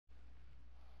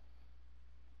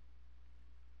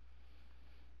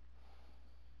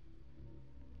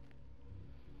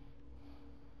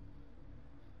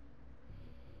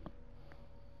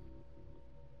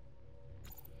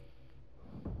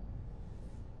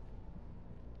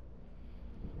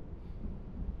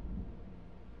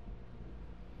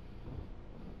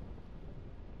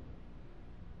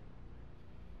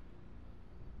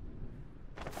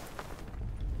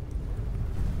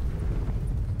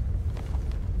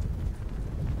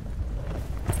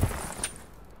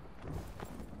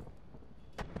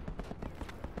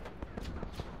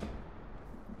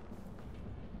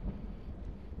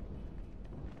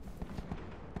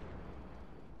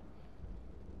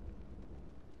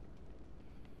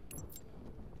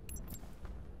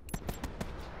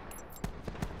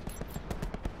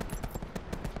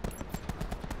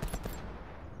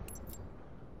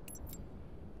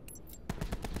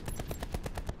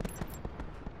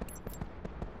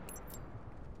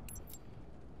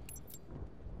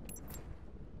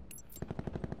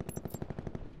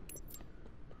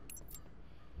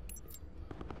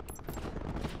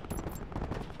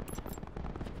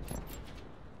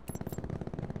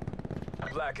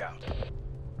Blackout.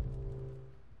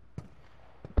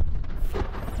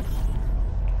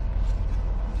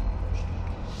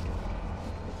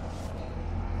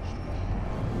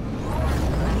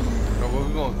 Where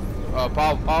we going?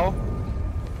 Paul?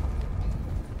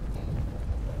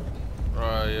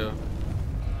 Alright, yeah.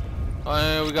 Oh,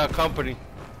 yeah, we got company.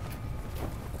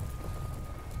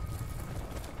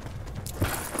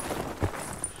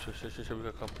 Shit, we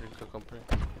got company,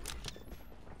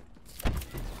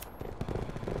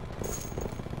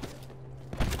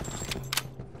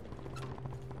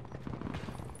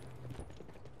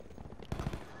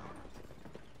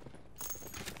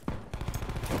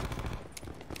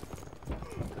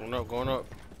 Going up.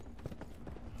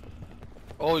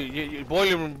 Oh, yeah,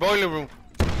 boiler room.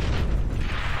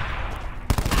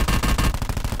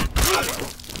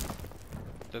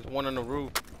 There's one on the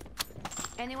roof.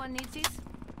 Anyone needs this?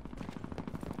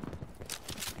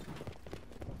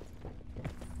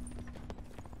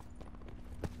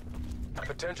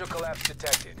 Potential collapse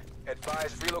detected.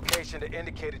 Advise relocation to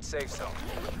indicated safe zone.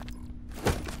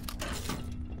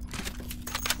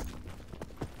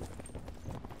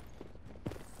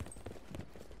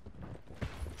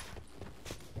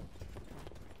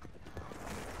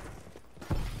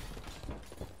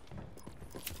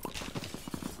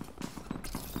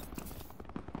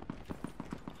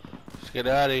 Let's get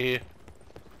out of here.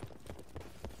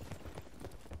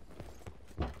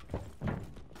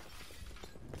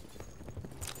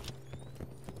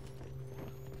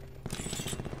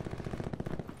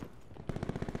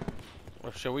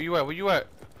 Oh shit, where you at?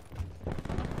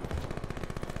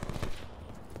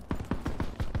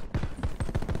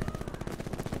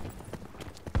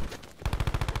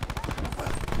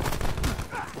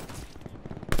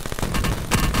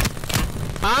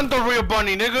 I'm the real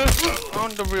bunny, nigga.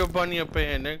 I'm the real bunny up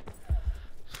in here, nigga.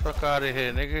 Fuck out of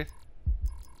here, nigga.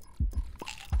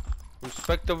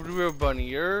 Respect the real bunny,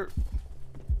 you're.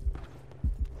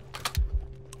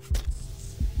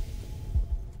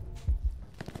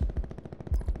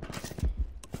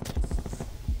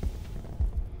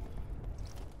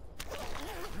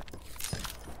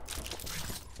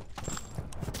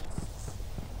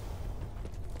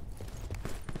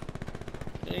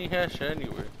 Ain't had shit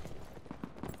anywhere.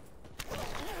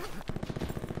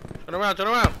 Turn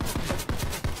around.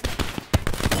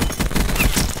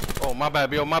 Oh, my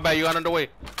bad, yo, you got underway.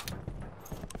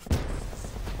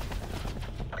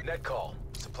 Net call.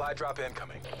 Supply drop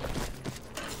incoming.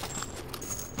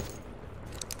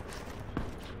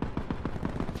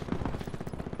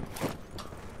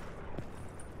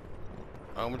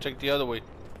 I'm gonna take the other way.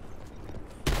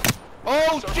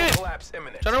 Oh shit! Collapse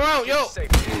imminent. Turn around, yo!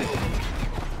 Safety.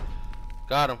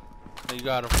 Got him. You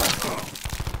got him.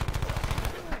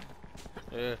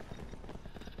 Yeah.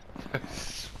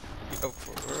 Yo,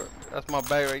 for real. That's my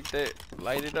bag right there.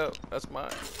 Light it up. That's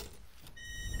mine.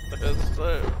 Yes,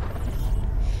 sir.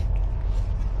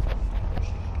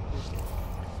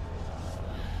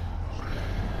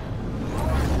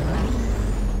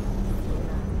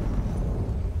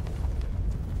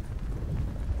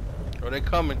 Oh, they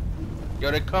coming.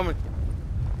 Yo, they coming.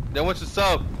 They went to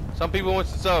sub. Some people went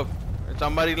to sub. And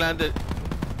somebody landed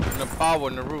in the power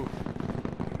in the roof.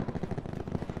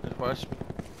 Watch me.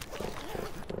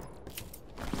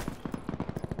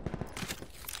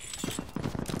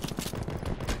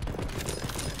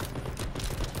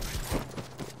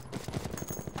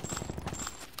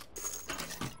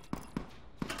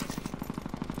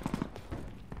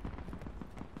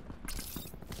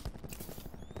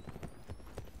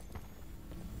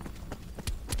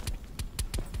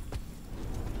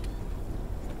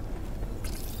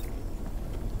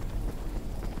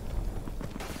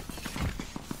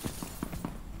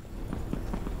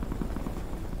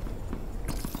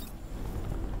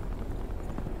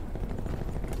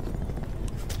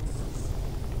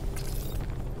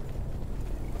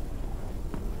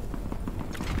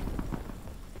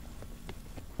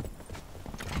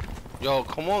 Yo,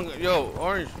 come on, yo,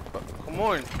 Orange, come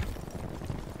on.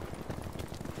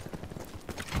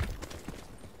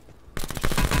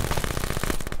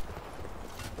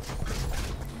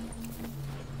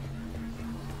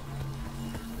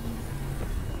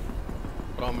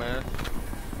 Oh man.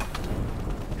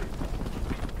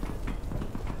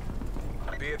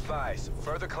 Be advised,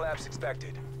 further collapse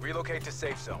expected. Relocate to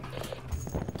safe zone.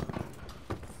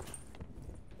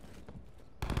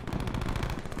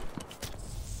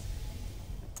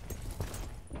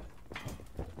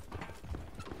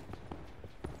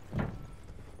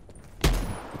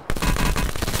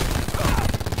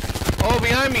 Oh,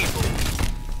 behind me!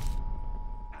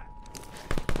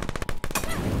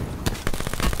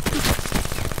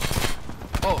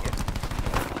 Oh.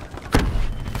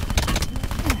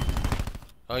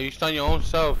 Oh, you stun your own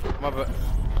self. My bad.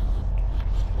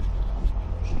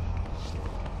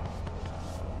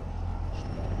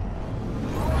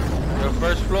 Your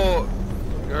first floor.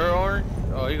 Your orange?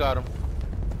 Oh, he got him.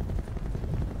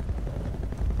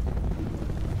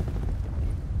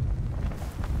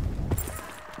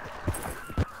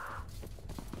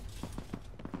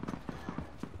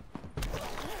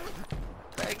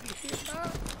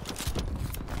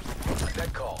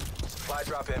 Dead call. Supply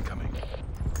drop incoming.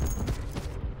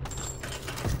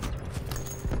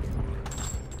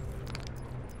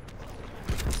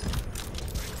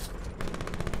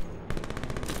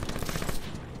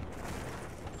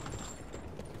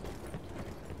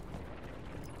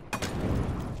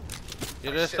 Yeah,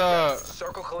 this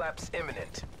Circle collapse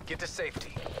imminent. Get to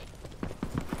safety.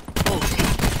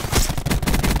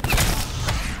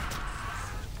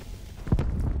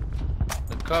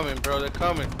 They're coming, bro. They're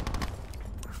coming.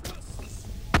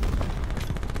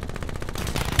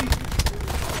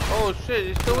 Oh shit,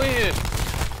 he's still in here.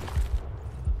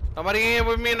 Somebody in here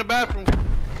with me in the bathroom.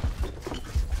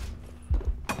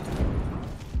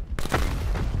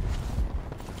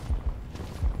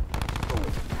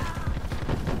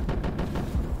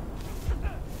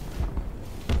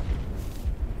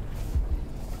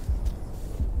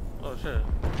 Oh shit.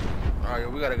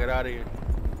 Alright, we gotta get out of here.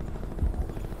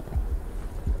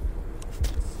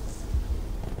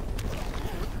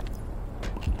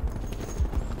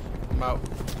 I'm out.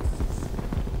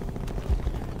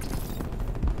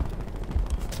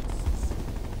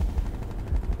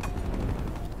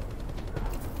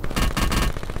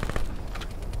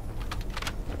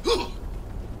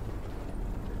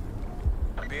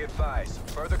 Be advised.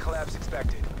 Further collapse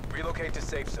expected. Relocate to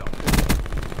safe zone.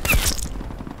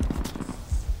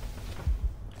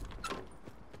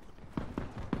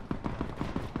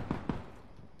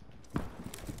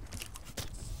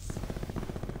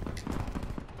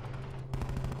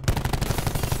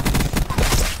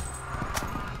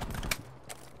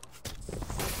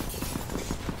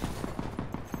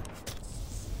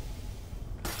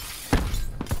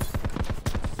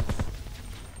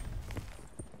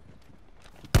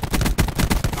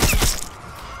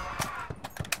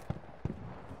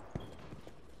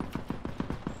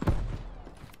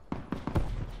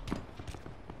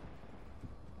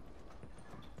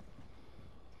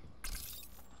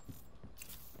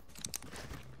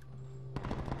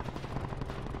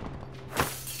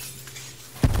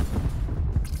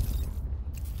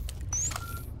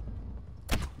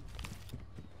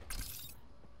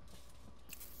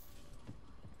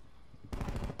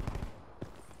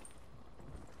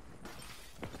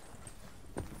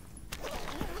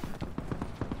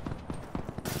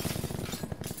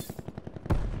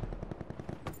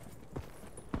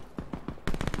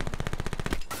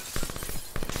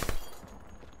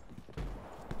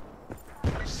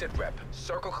 Sit rep.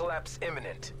 Circle collapse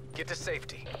imminent. Get to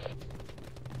safety.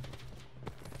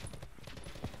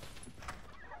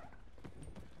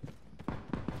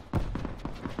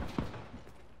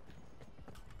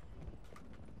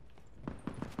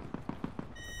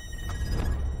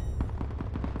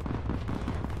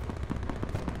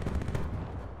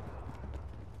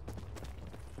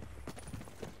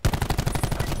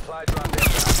 Supply drop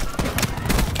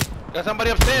in. Got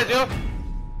somebody upstairs, yo.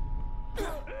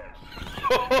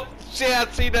 Oh shit, I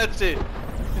see that shit.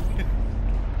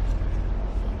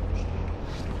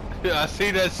 Yeah, I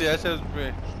see that shit. That shit was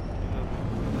great.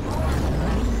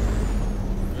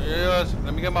 Yes,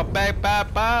 let me get my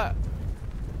backpack.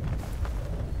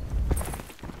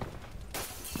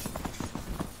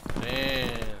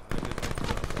 Man.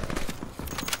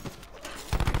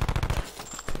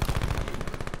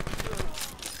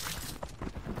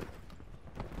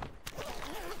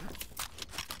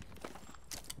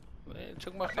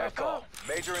 Took my Net call.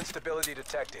 Major instability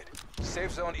detected.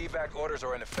 Safe zone evac orders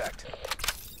are in effect.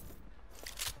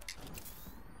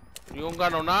 You don't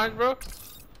got no nines, bro?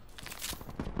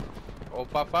 Oh,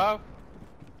 5-5?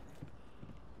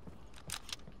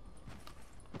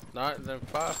 Nines and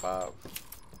 5-5.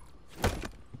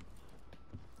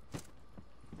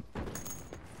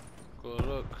 Good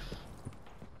looks.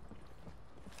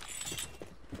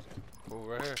 Cool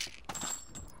right here.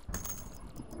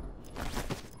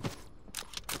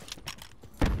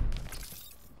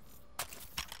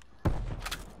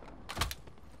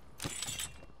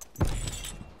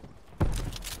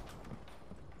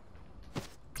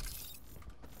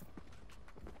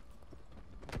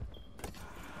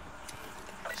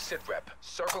 Sit rep.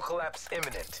 Circle collapse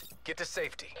imminent. Get to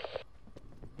safety.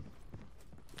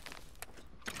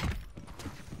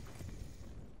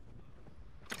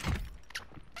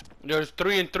 There's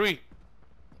 3 and 3.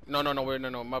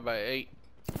 No, my bad. 8.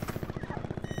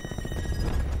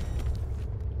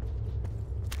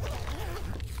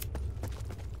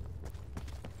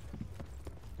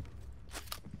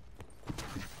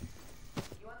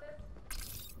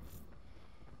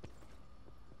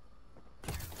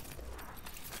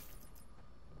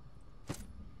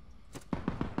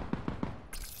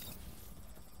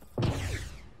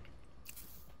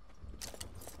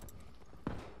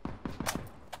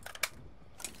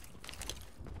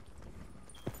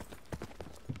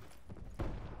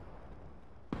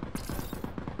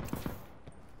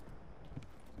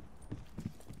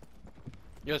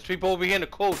 There's people over here in the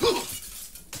coast. Where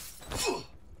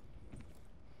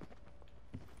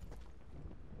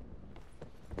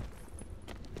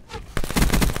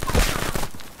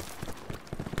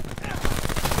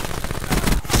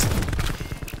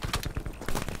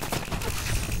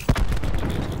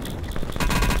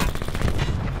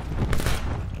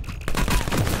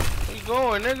you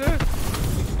going, nigga?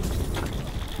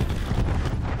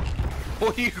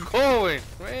 Where you going?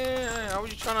 Man, I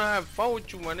was just trying to have fun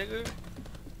with you, my nigga.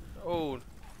 Oh.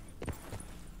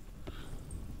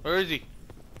 Where is he?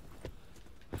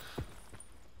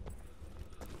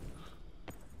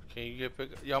 Can you get pick?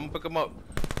 Yeah, I'm gonna pick him up.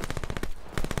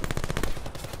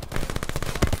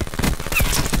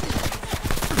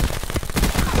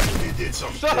 We did some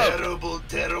What's up?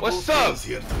 terrible What's up? things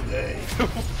here today.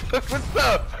 What's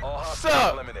up? All What's hostiles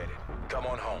up? eliminated. Come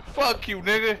on home. Fuck you,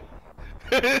 nigga.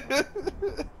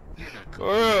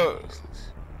 For real.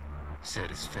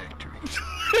 Satisfactory.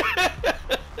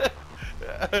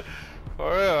 For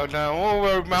real, now don't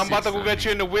worry, man. I'm about to go get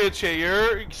you in the wheelchair. You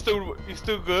heard? You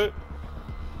still good.